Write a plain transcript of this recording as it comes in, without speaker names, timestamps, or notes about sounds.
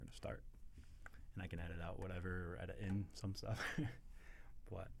start. And I can edit out whatever or edit in some stuff.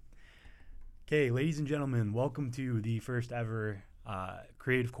 But okay, ladies and gentlemen, welcome to the first ever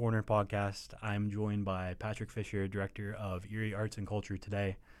Creative Corner podcast. I'm joined by Patrick Fisher, Director of Erie Arts and Culture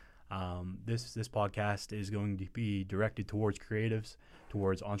today. This podcast is going to be directed towards creatives,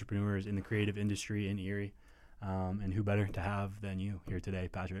 towards entrepreneurs in the creative industry in Erie. And who better to have than you here today,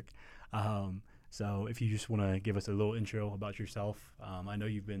 Patrick? So if you just want to give us a little intro about yourself. I know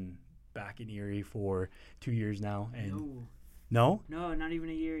you've been back in Erie for 2 years now. And No, not even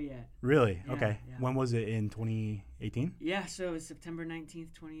a year yet. Really? Yeah, okay. yeah. When was it? In 2018? Yeah, so it's September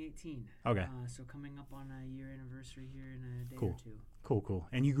 19th, 2018. Okay. So coming up on a year anniversary here in a day Cool. or two. Cool.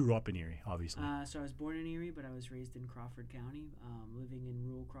 And you grew up in Erie, obviously. So I was born in Erie, but I was raised in Crawford County. Living in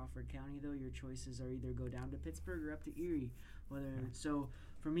rural Crawford County, though, your choices are either go down to Pittsburgh or up to Erie. So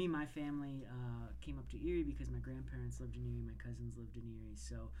for me, my family came up to Erie because my grandparents lived in Erie, my cousins lived in Erie.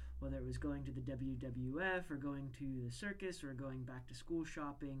 So whether it was going to the WWF or going to the circus or going back to school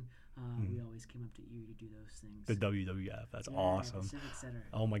shopping, we always came up to Erie to do those things. The WWF, that's awesome. Civic Center.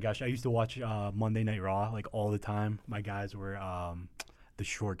 Oh my gosh, I used to watch Monday Night Raw like all the time. My guys were the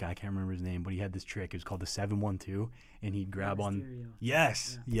short guy, I can't remember his name, but he had this trick. It was called the 712, and he'd grab on.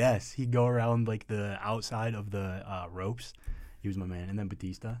 Mysterio. Yes, he'd go around like the outside of the ropes. He was my man, and then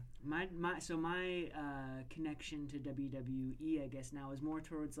Batista. My connection to WWE, I guess now, is more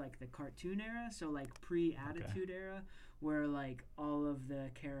towards like the cartoon era, so like pre-Attitude Era, where like all of the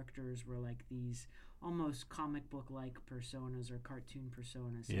characters were like these almost comic book like personas or cartoon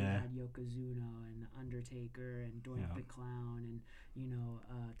personas. So you had Yokozuna and Undertaker and Doink the Clown and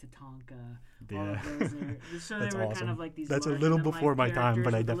Tatanka. All of those are, so they were kind of like these. That's a little before my time,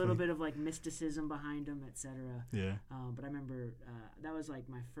 but I definitely a little bit of like mysticism behind them, etc. Yeah. But I remember that was like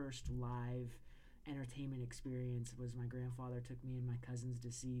my first live entertainment experience. Was my grandfather took me and my cousins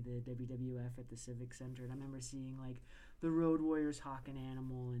to see the WWF at the Civic Center, and I remember seeing like the Road Warriors, Hawk and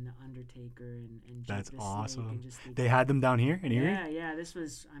Animal, and the Undertaker, and Jake that's the awesome. Snake, and just they had them down here in Erie. Yeah. This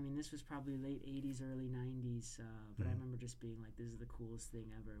was probably late '80s, early '90s. But I remember just being like, this is the coolest thing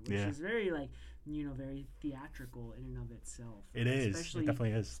ever, which is very like very theatrical in and of itself. It is. It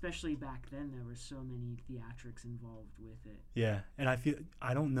definitely is. Especially back then, there were so many theatrics involved with it. Yeah, and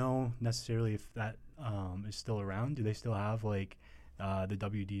I don't know necessarily if that is still around. Do they still have like the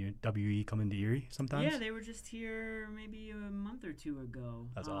WWE come into Erie sometimes? Yeah, they were just here maybe a month or two ago.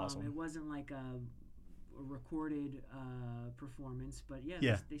 That's awesome. It wasn't like a recorded performance, but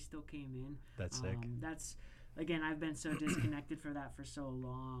they still came in. That's sick. Again, I've been so disconnected for that for so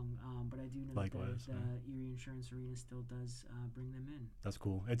long, but I do know that the Erie Insurance Arena still does bring them in. That's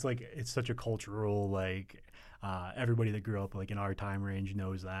cool. It's such a cultural, like, everybody that grew up like in our time range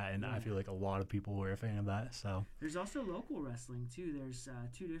knows that, and I feel like a lot of people were a fan of that. So there's also local wrestling too. There's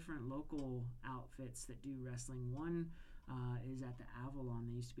two different local outfits that do wrestling. One is at the Avalon.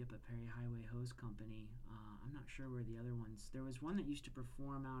 They used to be up at Perry Highway Hose Company. I'm not sure where the other ones. There was one that used to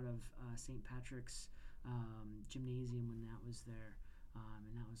perform out of St. Patrick's gymnasium when that was there,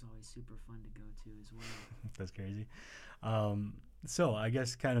 and that was always super fun to go to as well. That's crazy. So I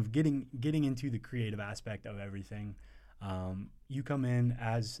guess kind of getting into the creative aspect of everything, you come in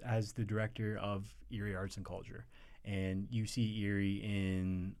as the director of Erie Arts and Culture, and you see Erie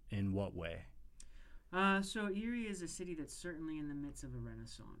in what way? So Erie is a city that's certainly in the midst of a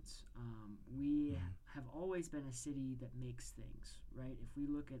renaissance. We have always been a city that makes things, right? If we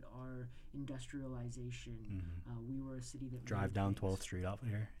look at our industrialization, we were a city that drive down things. 12th Street out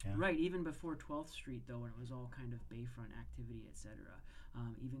here. Yeah. Right, even before 12th Street, though, when it was all kind of bayfront activity, etc.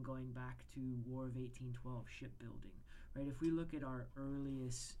 Even going back to War of 1812, shipbuilding, right? If we look at our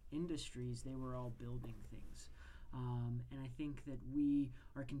earliest industries, they were all building things. And I think that we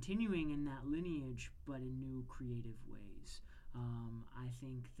are continuing in that lineage, but in new creative ways. I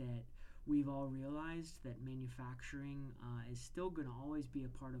think that we've all realized that manufacturing is still going to always be a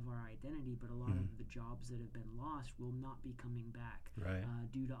part of our identity, but a lot of the jobs that have been lost will not be coming back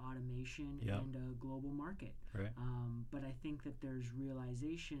due to automation and a global market. Right. But I think that there's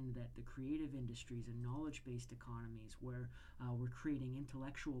realization that the creative industries and knowledge-based economies where we're creating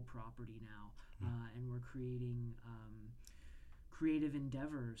intellectual property now and we're creating creative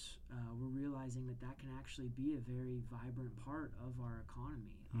endeavors, we're realizing that can actually be a very vibrant part of our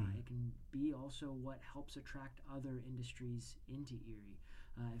economy. It can be also what helps attract other industries into Erie.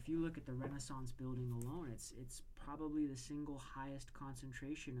 If you look at the Renaissance building alone, it's probably the single highest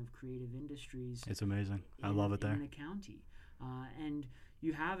concentration of creative industries. It's amazing. I love it there. In the county. And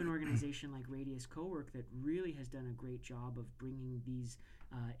you have an organization like Radius Cowork that really has done a great job of bringing these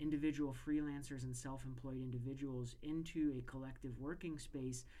individual freelancers and self-employed individuals into a collective working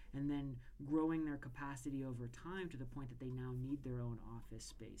space, and then growing their capacity over time to the point that they now need their own office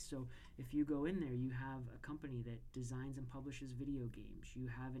space. So if you go in there, you have a company that designs and publishes video games. You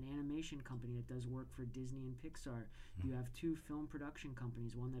have an animation company that does work for Disney and Pixar. You have 2 film production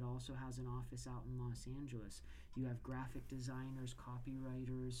companies, one that also has an office out in Los Angeles. You have graphic designers,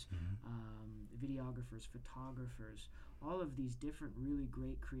 copywriters, videographers, photographers, all of these different really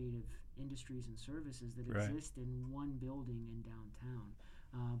great creative industries and services that exist in one building in downtown.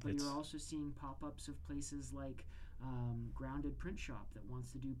 But you're also seeing pop-ups of places like Grounded Print Shop that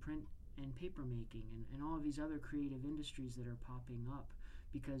wants to do print and paper making, and all of these other creative industries that are popping up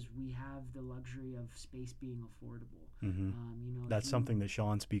because we have the luxury of space being affordable. That's something that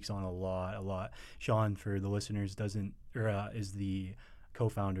Sean speaks on a lot. Sean, for the listeners, is the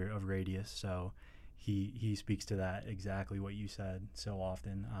co-founder of Radius, so he speaks to that, exactly what you said so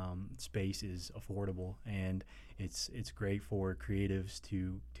often. Space is affordable, and it's great for creatives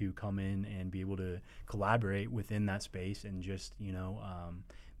to come in and be able to collaborate within that space and just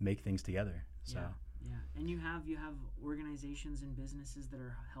make things together. So and you have organizations and businesses that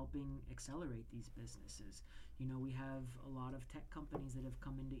are helping accelerate these businesses. We have a lot of tech companies that have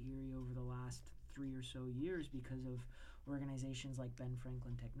come into Erie over the last 3 or so years because of organizations like Ben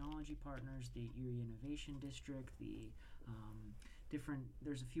Franklin Technology Partners, the Erie Innovation District,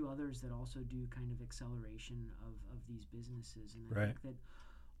 there's a few others that also do kind of acceleration of these businesses, and I think that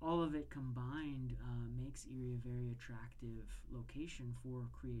all of it combined makes Erie a very attractive location for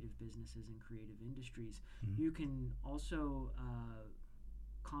creative businesses and creative industries. You can also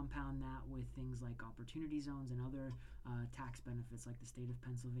compound that with things like opportunity zones and other tax benefits, like the state of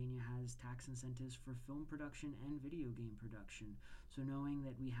Pennsylvania has tax incentives for film production and video game production. So knowing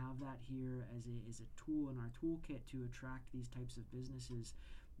that we have that here as a tool in our toolkit to attract these types of businesses,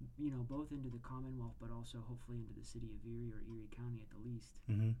 both into the Commonwealth, but also hopefully into the city of Erie or Erie County at the least.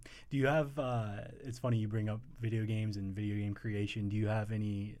 Do you have, it's funny you bring up video games and video game creation. Do you have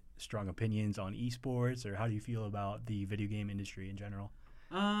any strong opinions on esports, or how do you feel about the video game industry in general?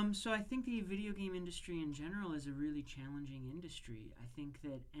 So I think the video game industry in general is a really challenging industry. I think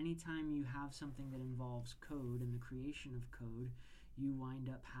that anytime you have something that involves code and the creation of code, you wind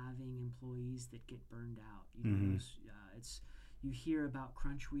up having employees that get burned out. You hear about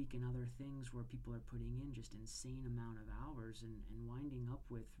Crunch Week and other things where people are putting in just insane amount of hours and winding up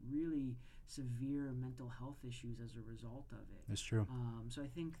with really severe mental health issues as a result of it. That's true. So I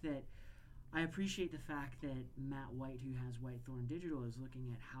think that I appreciate the fact that Matt White, who has Whitethorn Digital, is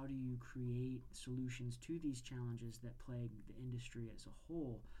looking at how do you create solutions to these challenges that plague the industry as a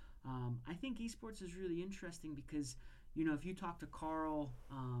whole. I think esports is really interesting because, if you talk to Carl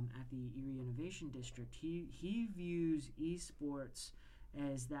at the Erie Innovation District, he views esports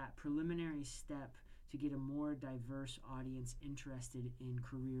as that preliminary step to get a more diverse audience interested in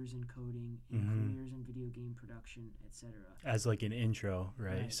careers in coding, in careers in video game production, etc. As like an intro,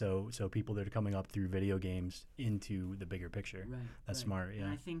 right? So people that are coming up through video games into the bigger picture. That's smart, yeah.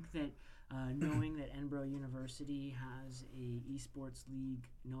 And I think that knowing that Edinburgh University has a esports league,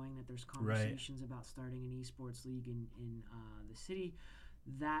 knowing that there's conversations about starting an esports league in the city,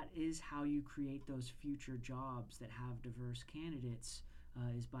 that is how you create those future jobs that have diverse candidates,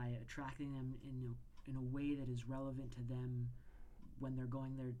 is by attracting them in a way that is relevant to them when they're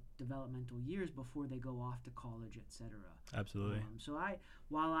going their developmental years before they go off to college, etc. Absolutely. So I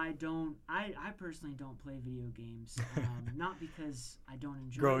personally don't play video games, not because I don't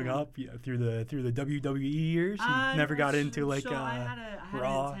enjoy growing them. up through the WWE years. You never got into like I had a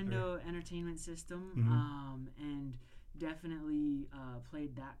Raw Nintendo Entertainment System, and definitely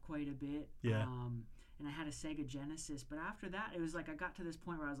played that quite a bit. Yeah. And I had a Sega Genesis, but after that, it was like I got to this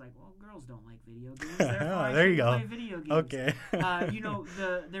point where I was like, well, girls don't like video games, therefore I there you shouldn't go. play video games. Okay.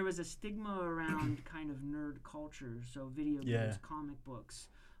 There was a stigma around kind of nerd culture, so video games, comic books,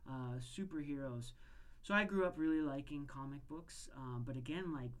 superheroes. So I grew up really liking comic books, but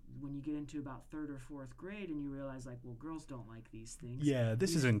again, like when you get into about 3rd or 4th grade and you realize like, well, girls don't like these things. Yeah,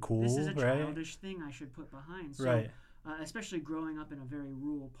 this isn't cool, This is a right? childish thing I should put behind. So, right. Especially growing up in a very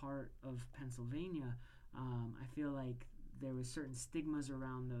rural part of Pennsylvania, I feel like there was certain stigmas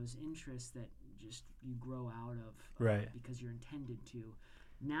around those interests that just you grow out of, right? Because you're intended to.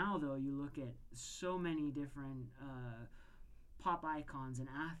 Now, though, you look at so many different pop icons and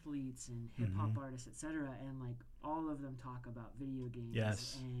athletes and hip hop artists, etc., and like all of them talk about video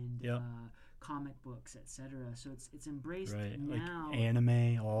games and comic books, etc. So it's embraced now. Like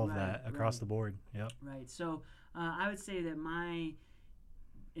anime, all of that across the board. Yep. Right. So I would say that my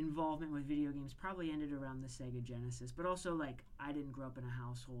involvement with video games probably ended around the Sega Genesis, but also like I didn't grow up in a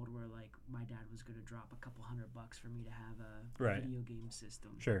household where like my dad was going to drop a couple $100 for me to have a Right. video game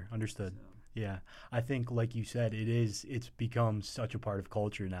system. Sure, understood. So, Yeah, I think like you said, it's become such a part of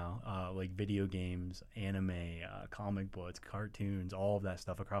culture now. Like video games, anime, comic books, cartoons, all of that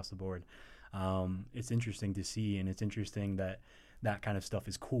stuff across the board. It's interesting to see, and it's interesting that that kind of stuff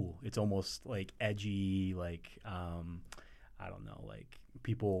is cool. It's almost like edgy, like I don't know, like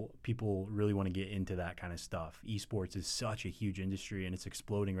people really want to get into that kind of stuff. Esports is such a huge industry, and it's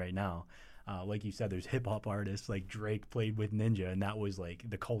exploding right now. Like you said, there's hip hop artists like Drake played with Ninja, and that was like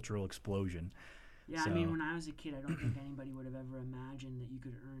the cultural explosion. yeah, So, I mean, when I was a kid, I don't think anybody would have ever imagined that you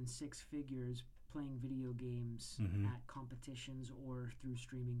could earn six figures playing video games at competitions or through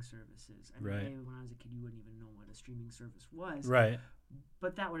streaming services. I mean, Right. when I was a kid, you wouldn't even know what a streaming service was. right,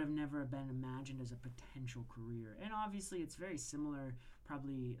 But that would have never been imagined as a potential career. And obviously, it's very similar,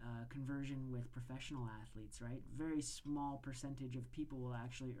 probably conversion with professional athletes, right? Very small percentage of people will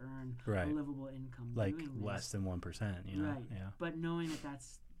actually earn Right. a livable income like doing this. less than 1%. You know, Right. yeah. But knowing that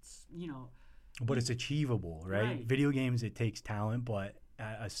that's, you know, But it's achievable, right? Right. Video games, it takes talent, but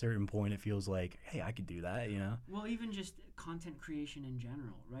at a certain point, it feels like, hey, I could do that. You know. well, even just content creation in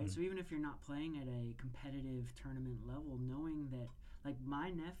general, right? So even if you're not playing at a competitive tournament level, knowing that, like, my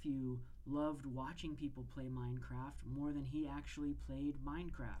nephew loved watching people play Minecraft more than he actually played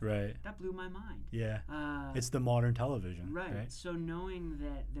Minecraft. Right. That blew my mind. Yeah. Uh, It's the modern television. Right. Right. So knowing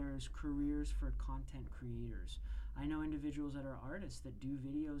that there's careers for content creators. I know individuals that are artists that do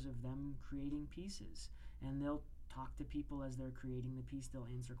videos of them creating pieces, and they'll talk to people as they're creating the piece, they'll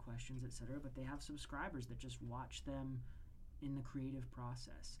answer questions, etc., but they have subscribers that just watch them in the creative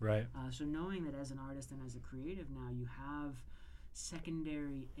process. Right. So knowing that as an artist and as a creative now, you have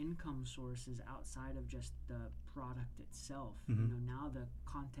secondary income sources outside of just the product itself. You know, now the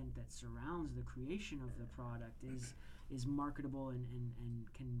content that surrounds the creation of the product is marketable and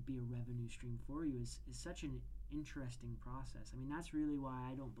can be a revenue stream for you is such an interesting process. I mean, that's really why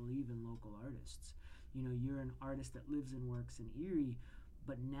I don't believe in local artists. You know, you're an artist that lives and works in Erie,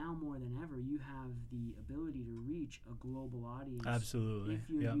 but now more than ever, you have the ability to reach a global audience. Absolutely. If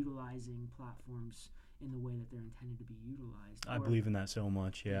you're Yeah. utilizing platforms in the way that they're intended to be utilized. I believe in that so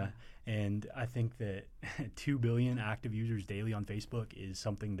much, yeah. And I think that 2 billion active users daily on Facebook is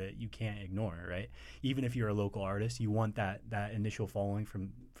something that you can't ignore, right? Even if you're a local artist, you want that initial following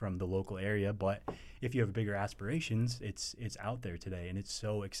from the local area, but if you have bigger aspirations, it's out there today, and it's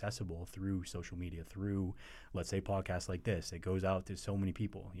so accessible through social media, through, let's say, podcasts like this. It goes out to so many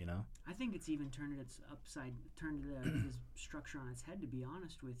people, you know? I think it's even turned the structure on its head, to be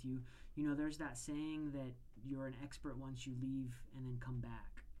honest with you. You know, there's that saying that you're an expert once you leave and then come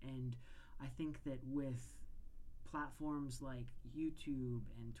back. And I think that with platforms like YouTube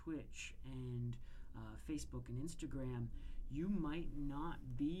and Twitch and Facebook and Instagram, you might not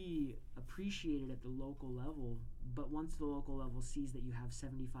be appreciated at the local level, but once the local level sees that you have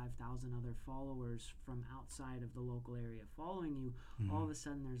 75,000 other followers from outside of the local area following you, all of a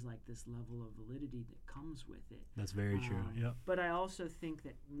sudden there's like this level of validity that comes with it. That's very true, yep. But I also think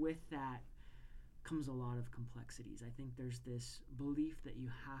that with that comes a lot of complexities. I think there's this belief that you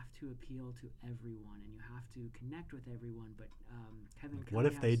have to appeal to everyone and you have to connect with everyone, but Kevin Kelly What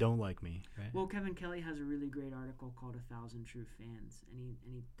if they don't like me, right? Well, Kevin Kelly has a really great article called 1,000 True Fans, and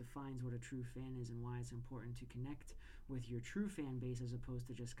he defines what a true fan is and why it's important to connect with your true fan base as opposed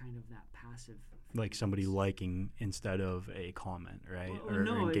to just kind of that passive Like somebody liking instead of a comment, right? Well, or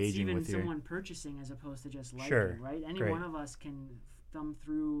no, engaging it's even with your... someone purchasing as opposed to just liking, Sure, right? Any great. one of us can thumb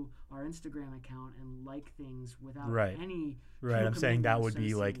through our Instagram account and like things without Right. any Right, true I'm saying that would commitment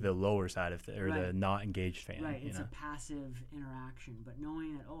be like the associated. lower side of or the Right. not engaged fan. Right, you it's know? a passive interaction, but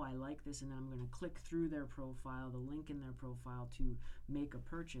knowing that, oh, I like this, and then I'm going to click through their profile, the link in their profile to make a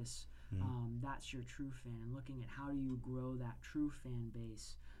purchase, that's your true fan. And looking at how do you grow that true fan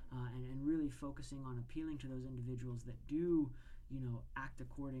base, and really focusing on appealing to those individuals that do, you know, act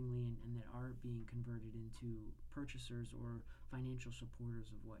accordingly and that are being converted into purchasers or financial supporters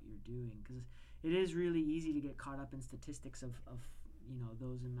of what you're doing. Because it is really easy to get caught up in statistics of you know,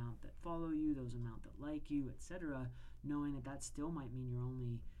 those amount that follow you, those amount that like you, etc., knowing that still might mean you're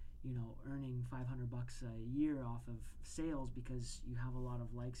only, you know, earning $500 a year off of sales because you have a lot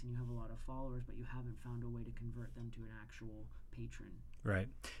of likes and you have a lot of followers, but you haven't found a way to convert them to an actual patron. Right.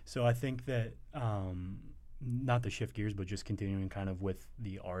 So I think that, not to shift gears, but just continuing kind of with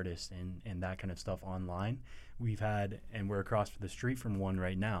the artists and that kind of stuff online, we've had, and we're across the street from one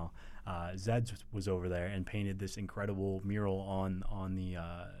right now, Zeds was over there and painted this incredible mural on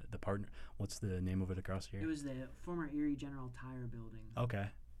the partner. What's the name of it across here? It was the former Erie General Tire building. Okay.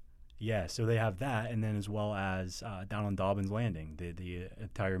 Yeah, so they have that, and then as well as down on Dobbins Landing, the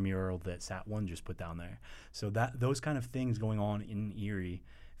entire mural that Sat One just put down there. So that those kind of things going on in Erie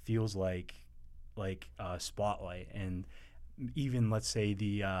feels like a spotlight, and even let's say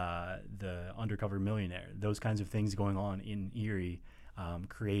the Undercover Millionaire, those kinds of things going on in Erie,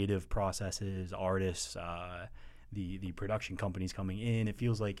 creative processes, artists, the production companies coming in. It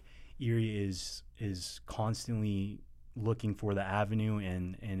feels like Erie is constantly looking for the avenue,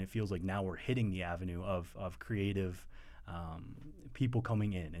 and it feels like now we're hitting the avenue of creative people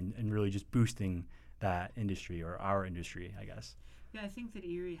coming in and really just boosting that industry, or our industry, I guess. Yeah, I think that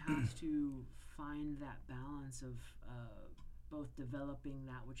Erie has to find that balance of both developing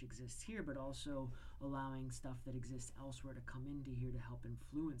that which exists here, but also allowing stuff that exists elsewhere to come into here to help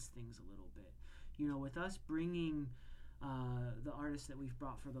influence things a little bit. With us bringing the artists that we've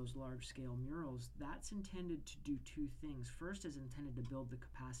brought for those large-scale murals, that's intended to do two things. First is intended to build the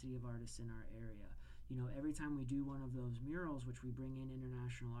capacity of artists in our area. Every time we do one of those murals, which we bring in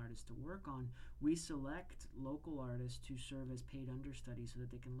international artists to work on, we select local artists to serve as paid understudies so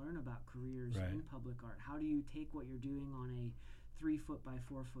that they can learn about careers in public art. How do you take what you're doing on a 3-foot by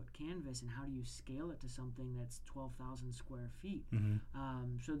 4-foot canvas, and how do you scale it to something that's 12,000 square feet?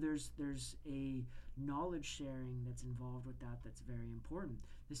 So there's a knowledge sharing that's involved with that's very important.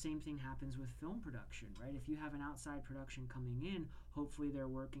 The same thing happens with film production, right? If you have an outside production coming in, hopefully they're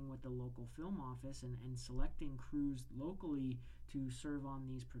working with the local film office and selecting crews locally to serve on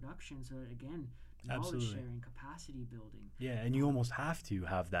these productions. So again, knowledge sharing, capacity building. Yeah, and you almost have to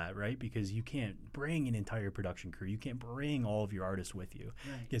have that, right? Because you can't bring an entire production crew. You can't bring all of your artists with you.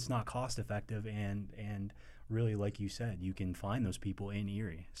 Right. It's not cost effective, and really, like you said, you can find those people in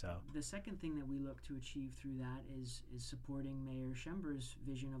Erie. So the second thing that we look to achieve through that is supporting Mayor Schember's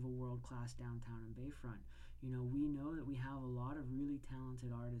vision of a world-class downtown and Bayfront. We know that we have a lot of really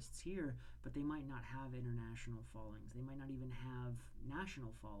talented artists here, but they might not have international followings. They might not even have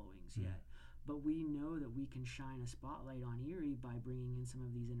national followings yet. But we know that we can shine a spotlight on Erie by bringing in some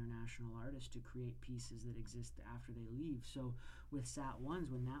of these international artists to create pieces that exist after they leave. So with Sat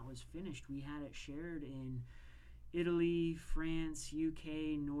Ones, when that was finished, we had it shared in Italy, France,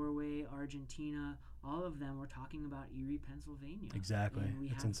 UK, Norway, Argentina. All of them were talking about Erie, Pennsylvania. Exactly. And we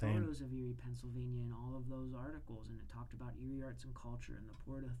It's had insane. photos of Erie, Pennsylvania in all of those articles, and it talked about Erie Arts and Culture and the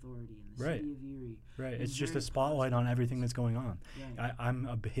Port Authority and the city of Erie. Right. And It's just a very spotlight on everything that's going on. Right. I'm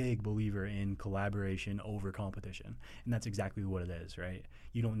a big believer in collaboration over competition, and that's exactly what it is, right?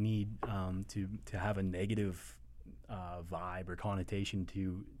 You don't need to have a negative vibe or connotation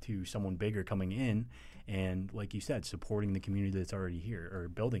to someone bigger coming in, and like you said, supporting the community that's already here or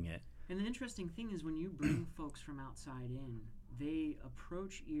building it. And the interesting thing is when you bring folks from outside in, they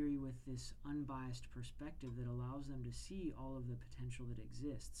approach Erie with this unbiased perspective that allows them to see all of the potential that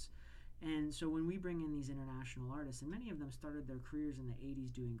exists. And so when we bring in these international artists, and many of them started their careers in the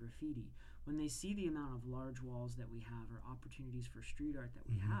 80s doing graffiti, when they see the amount of large walls that we have or opportunities for street art that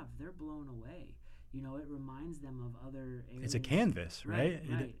we have, they're blown away. It reminds them of other areas. It's a canvas, right?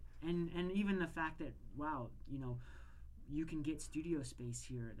 Right. And even the fact that, wow, you can get studio space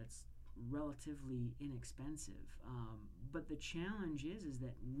here that's relatively inexpensive. But the challenge is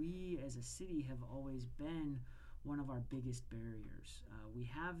that we as a city have always been one of our biggest barriers. We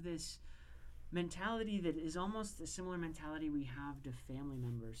have this mentality that is almost a similar mentality we have to family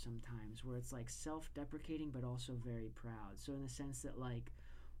members sometimes, where it's like self-deprecating but also very proud. So in the sense that like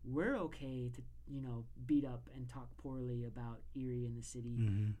we're okay to beat up and talk poorly about Erie and the city,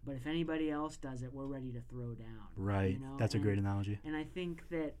 but if anybody else does it, we're ready to throw down. Right. That's a great analogy. And I think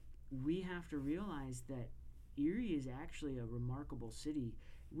that we have to realize that Erie is actually a remarkable city.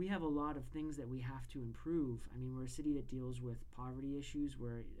 We have a lot of things that we have to improve. I mean, we're a city that deals with poverty issues.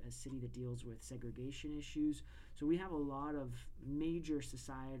 We're a city that deals with segregation issues. So we have a lot of major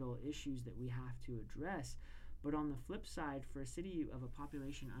societal issues that we have to address. But on the flip side, for a city of a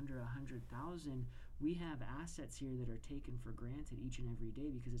population under 100,000, we have assets here that are taken for granted each and every day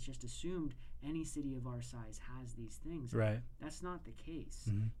because it's just assumed any city of our size has these things. Right. That's not the case.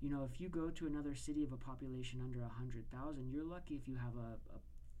 If you go to another city of a population under 100,000, you're lucky if you have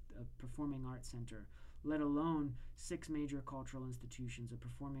a performing arts center, let alone 6 major cultural institutions, a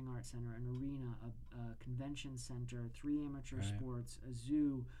performing arts center, an arena, a convention center, 3 amateur sports, a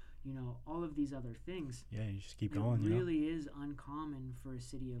zoo, all of these other things. Yeah, you just keep going. It really is uncommon for a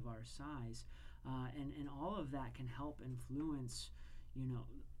city of our size. And all of that can help influence,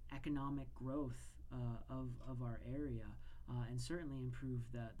 economic growth of our area and certainly improve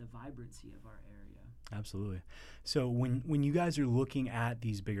the vibrancy of our area. Absolutely. So when you guys are looking at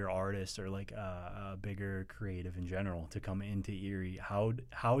these bigger artists or like a bigger creative in general to come into Erie,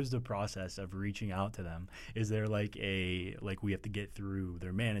 how is the process of reaching out to them? Is there like we have to get through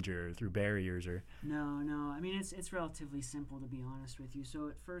their manager, through barriers, or? No. I mean, it's relatively simple, to be honest with you. So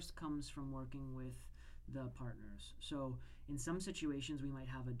it first comes from working with the partners. So in some situations, we might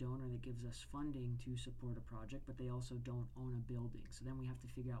have a donor that gives us funding to support a project, but they also don't own a building. So then we have to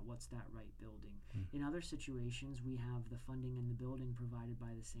figure out what's that right building. In other situations, we have the funding and the building provided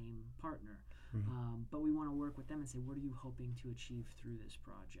by the same partner. But we want to work with them and say, what are you hoping to achieve through this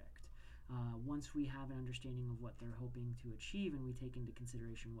project? Once we have an understanding of what they're hoping to achieve and we take into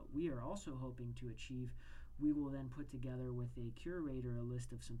consideration what we are also hoping to achieve, we will then put together with a curator a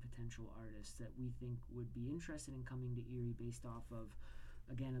list of some potential artists that we think would be interested in coming to Erie based off of,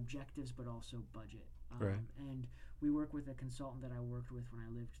 again, objectives but also budget. Right. And we work with a consultant that I worked with when I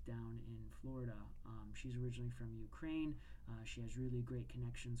lived down in Florida. She's originally from Ukraine. She has really great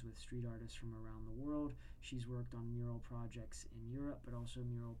connections with street artists from around the world. She's worked on mural projects in Europe, but also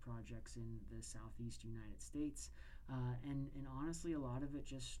mural projects in the Southeast United States. And honestly, a lot of it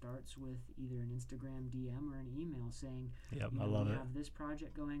just starts with either an Instagram DM or an email saying, Yep, we I love it. have this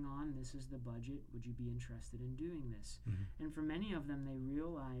project going on. This is the budget. Would you be interested in doing this? And for many of them, they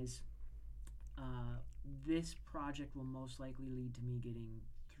realize this project will most likely lead to me getting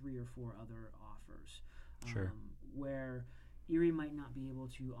 3 or 4 other offers. Sure. Where Erie might not be able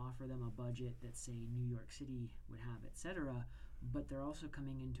to offer them a budget that, say, New York City would have, etc., but they're also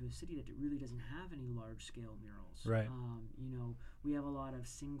coming into a city that really doesn't have any large-scale murals. Right. We have a lot of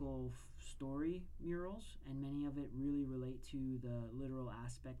single-story murals, and many of it really relate to the literal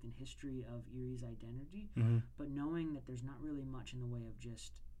aspect and history of Erie's identity. But knowing that there's not really much in the way of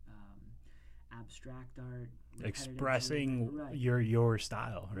just abstract art, expressing right. your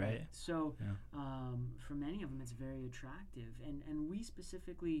style, right? So for many of them, it's very attractive. And we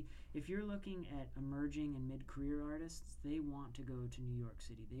specifically, if you're looking at emerging and mid-career artists, they want to go to New York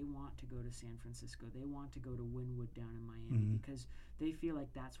City. They want to go to San Francisco. They want to go to Wynwood down in Miami because they feel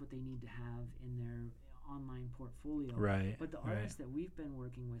like that's what they need to have in their online portfolio. Right. But the artists that we've been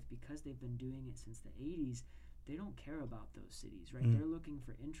working with, because they've been doing it since the 80s, they don't care about those cities, right? They're looking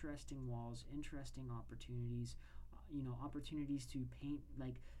for interesting walls, interesting opportunities, opportunities to paint.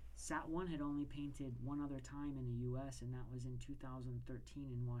 Like Sat One had only painted one other time in the U.S., and that was in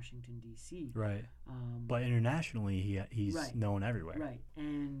 2013 in Washington, D.C. Right. But internationally, he's known everywhere. Right.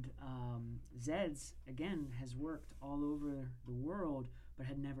 And Zeds, again, has worked all over the world, but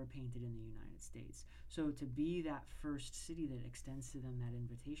had never painted in the United States. So to be that first city that extends to them that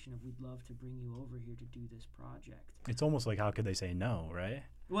invitation of, we'd love to bring you over here to do this project. It's almost like, how could they say no, right?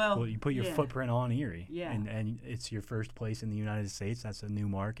 Well, you put your footprint on Erie. Yeah. And it's your first place in the United States. That's a new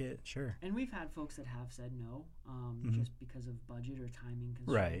market. Sure. And we've had folks that have said no, just because of budget or timing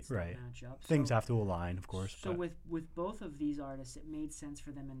constraints that match up. Things have to align, of course. So with both of these artists, it made sense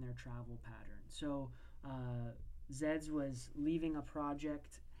for them in their travel pattern. So Zeds was leaving a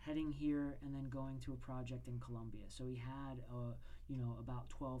project, heading here, and then going to a project in Colombia. So he had about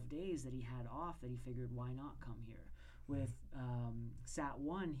 12 days that he had off that he figured, why not come here? With Sat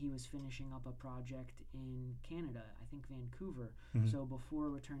One, he was finishing up a project in Canada, I think Vancouver. So before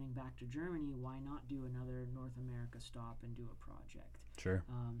returning back to Germany, why not do another North America stop and do a project? Sure.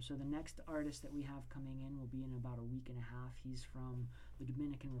 So the next artist that we have coming in will be in about a week and a half. He's from the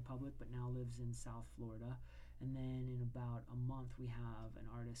Dominican Republic, but now lives in South Florida. And then in about a month, we have an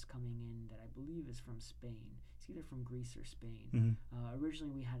artist coming in that I believe is from Spain. It's either from Greece or Spain.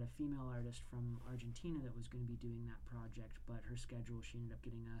 Originally, we had a female artist from Argentina that was going to be doing that project, but her schedule, she ended up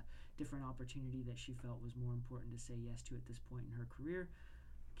getting a different opportunity that she felt was more important to say yes to at this point in her career.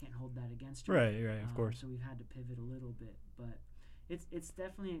 Can't hold that against her. Right, of course. So we've had to pivot a little bit, but it's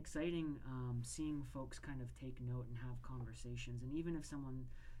definitely exciting seeing folks kind of take note and have conversations. And even if someone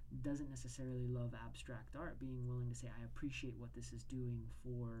doesn't necessarily love abstract art, being willing to say, I appreciate what this is doing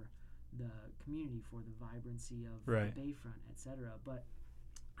for the community, for the vibrancy of the Bayfront, etc. But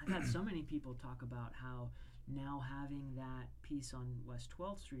I've had so many people talk about how now having that piece on West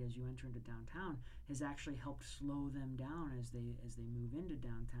 12th Street as you enter into downtown has actually helped slow them down as they move into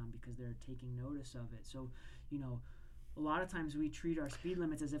downtown, because they're taking notice of it. So, a lot of times we treat our speed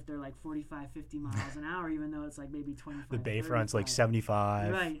limits as if they're like 45, 50 miles an hour, even though it's like maybe 25, The Bayfront's 35. like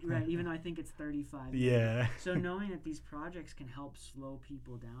 75. Right, even though I think it's 35. Yeah. So knowing that these projects can help slow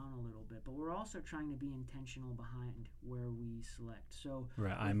people down a little bit, but we're also trying to be intentional behind where we select. So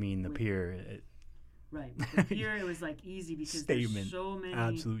the pier. Right. With the pier, it was like easy because there's so many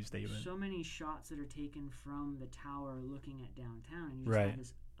absolute statement. So many shots that are taken from the tower looking at downtown, and you just have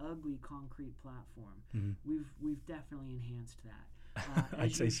this ugly concrete platform. Mhm. We've definitely enhanced that.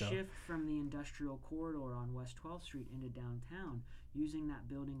 I'd As say you so. shift from the industrial corridor on West 12th Street into downtown, using that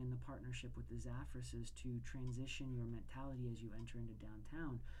building in the partnership with the Zaffrises to transition your mentality as you enter into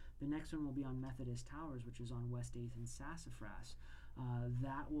downtown. The next one will be on Methodist Towers, which is on West 8th and Sassafras.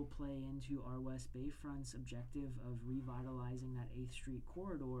 That will play into our West Bayfront's objective of revitalizing that 8th Street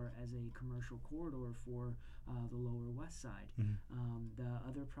corridor as a commercial corridor for the Lower West Side. Mhm. The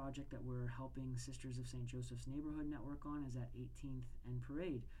other project that we're helping Sisters of St. Joseph's Neighborhood Network on is at 18th and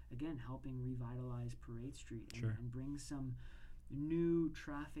Parade. Again, helping revitalize Parade Street and bring some new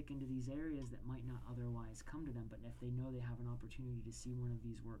traffic into these areas that might not otherwise come to them, but if they know they have an opportunity to see one of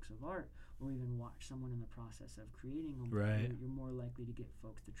these works of art or even watch someone in the process of creating them, Right. you're more likely to get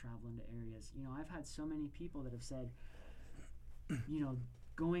folks to travel into areas. I've had so many people that have said,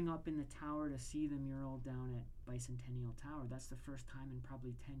 going up in the tower to see the mural down at Bicentennial Tower, that's the first time in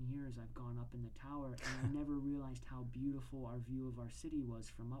probably 10 years I've gone up in the tower, and I never realized how beautiful our view of our city was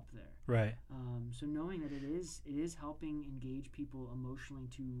from up there. Right. So knowing that it is helping engage people emotionally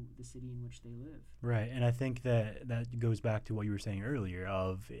to the city in which they live. Right. And I think that goes back to what you were saying earlier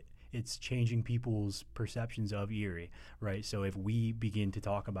of it's changing people's perceptions of Erie, right? So if we begin to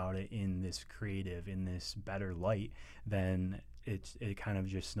talk about it in this creative, in this better light, then it kind of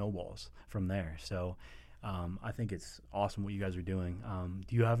just snowballs from there. So I think it's awesome what you guys are doing.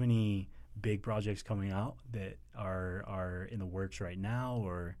 Do you have any big projects coming out that are in the works right now,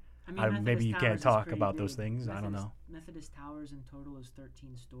 or maybe you can't talk about those things? I don't know. Methodist Towers in total is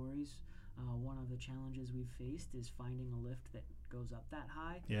 13 stories. One of the challenges we've faced is finding a lift that goes up that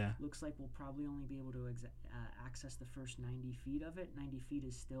high. Yeah. Looks like we'll probably only be able to access the first 90 feet of it. 90 feet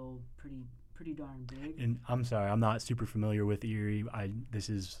is still pretty darn big. And I'm sorry, I'm not super familiar with Erie. This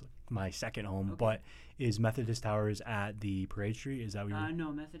is my second home, but is Methodist Towers at the Parade Street? Is that what you're...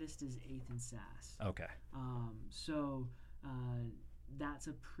 No, Methodist is 8th and Sass. Okay. So that's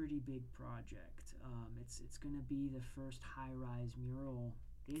a pretty big project. It's going to be the first high-rise mural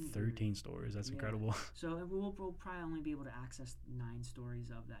in 13 Erie. stories. That's incredible. So we'll probably only be able to access 9 stories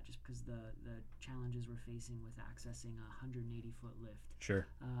of that, just because the challenges we're facing with accessing a 180-foot lift. Sure.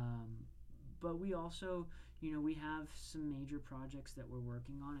 But we also, we have some major projects that we're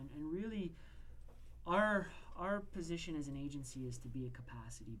working on, and really our position as an agency is to be a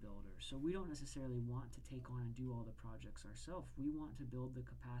capacity builder. So we don't necessarily want to take on and do all the projects ourselves. We want to build the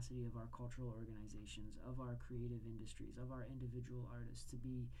capacity of our cultural organizations, of our creative industries, of our individual artists to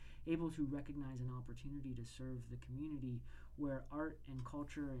be able to recognize an opportunity to serve the community where art and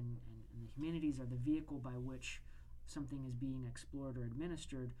culture and the humanities are the vehicle by which something is being explored or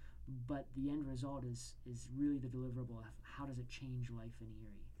administered, but the end result is really the deliverable of how does it change life in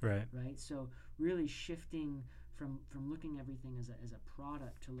Erie. Right. So really shifting from looking everything as a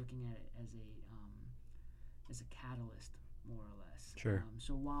product to looking at it as a catalyst, more or less. Sure.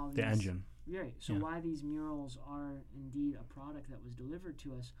 So while the engine. Right. So why these murals are indeed a product that was delivered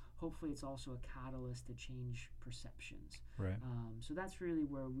to us, hopefully it's also a catalyst to change perceptions. Right. So that's really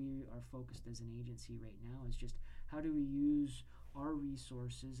where we are focused as an agency right now, is just how do we use our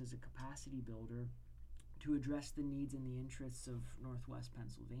resources as a capacity builder to address the needs and the interests of Northwest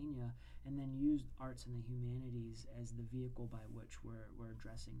Pennsylvania, and then use arts and the humanities as the vehicle by which we're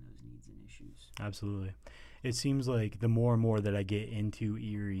addressing those needs and issues. Absolutely. It seems like the more and more that I get into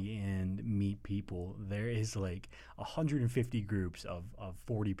Erie and meet people, there is like 150 groups of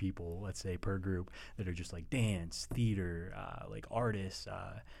 40 people, let's say, per group that are just like dance, theater, like artists,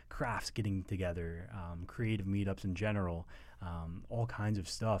 crafts getting together, creative meetups in general, all kinds of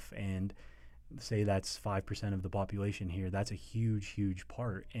stuff. And say that's 5% of the population here, that's a huge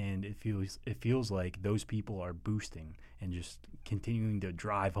part, and it feels like those people are boosting and just continuing to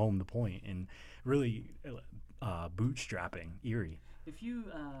drive home the point and really bootstrapping Erie. If you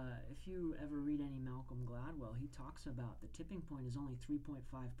ever read any Malcolm Gladwell, he talks about the tipping point is only 3.5%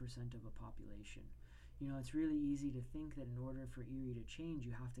 of a population. It's really easy to think that in order for Erie to change,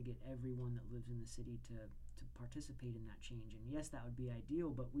 you have to get everyone that lives in the city to participate in that change. And yes, that would be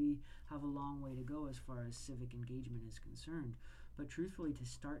ideal, but we have a long way to go as far as civic engagement is concerned. But truthfully, to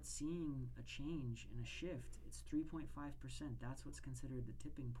start seeing a change and a shift, it's 3.5%. That's what's considered the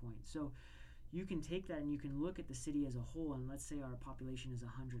tipping point. So you can take that and you can look at the city as a whole, and let's say our population is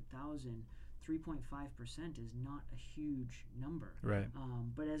 100,000, 3.5% is not a huge number. Right.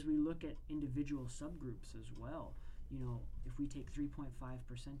 But as we look at individual subgroups as well, if we take 3.5%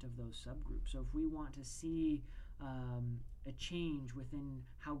 of those subgroups, so if we want to see a change within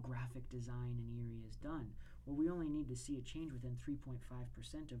how graphic design in Erie is done, Well, we only need to see a change within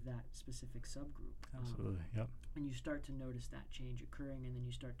 3.5% of that specific subgroup. Absolutely, yep. And you start to notice that change occurring, and then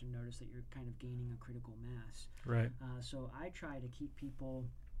you start to notice that you're kind of gaining a critical mass. Right. So I try to keep people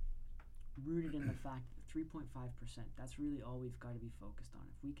rooted in the fact that 3.5%, that's really all we've got to be focused on.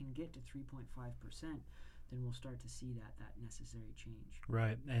 If we can get to 3.5%, then we'll start to see that necessary change.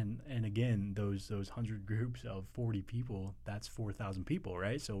 Right. And again, those 100 groups of 40 people, that's 4,000 people,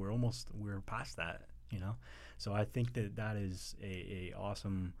 right? So we're past that, you know? So I think that is a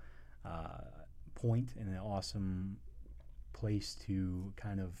awesome point and an awesome place to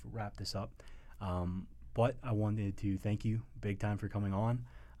kind of wrap this up. But I wanted to thank you big time for coming on.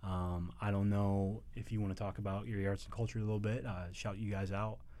 I don't know if you want to talk about Erie Arts and Culture a little bit, shout you guys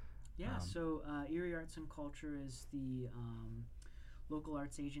out. Yeah, so Erie Arts and Culture is the local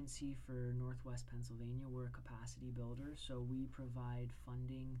arts agency for Northwest Pennsylvania. We're a capacity builder, so we provide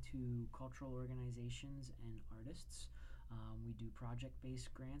funding to cultural organizations and artists. We do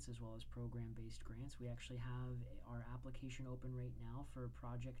project-based grants as well as program-based grants. We actually have our application open right now for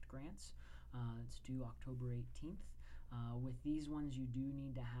project grants. It's due October 18th. With these ones, you do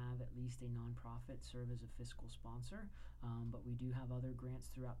need to have at least a nonprofit serve as a fiscal sponsor, but we do have other grants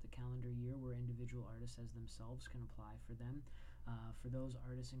throughout the calendar year where individual artists as themselves can apply for them. For those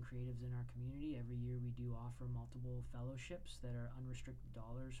artists and creatives in our community, every year we do offer multiple fellowships that are unrestricted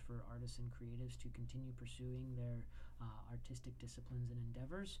dollars for artists and creatives to continue pursuing their artistic disciplines and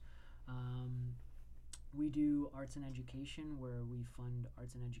endeavors. We do arts and education, where we fund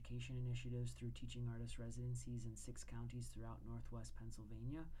arts and education initiatives through teaching artist residencies in 6 counties throughout Northwest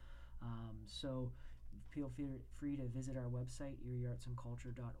Pennsylvania. So feel free to visit our website,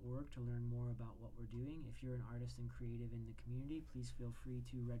 erieartsandculture.org, to learn more about what we're doing. If you're an artist and creative in the community, please feel free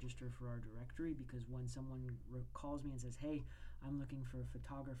to register for our directory, because when someone calls me and says, hey, I'm looking for a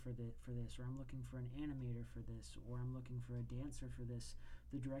photographer for this, or I'm looking for an animator for this, or I'm looking for a dancer for this,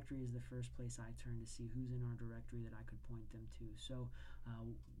 the directory is the first place I turn to see who's in our directory that I could point them to. So,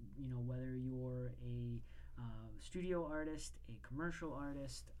 whether you're a studio artist, a commercial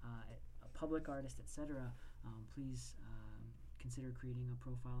artist, a public artist, etc., please consider creating a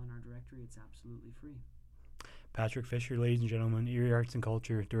profile in our directory. It's absolutely free. Patrick Fisher, ladies and gentlemen, Erie Arts and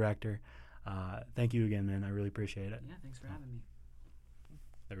Culture Director. Thank you again, man. I really appreciate it. Yeah, thanks for having me.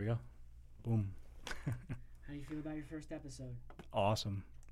 There we go. Boom. How do you feel about your first episode? Awesome.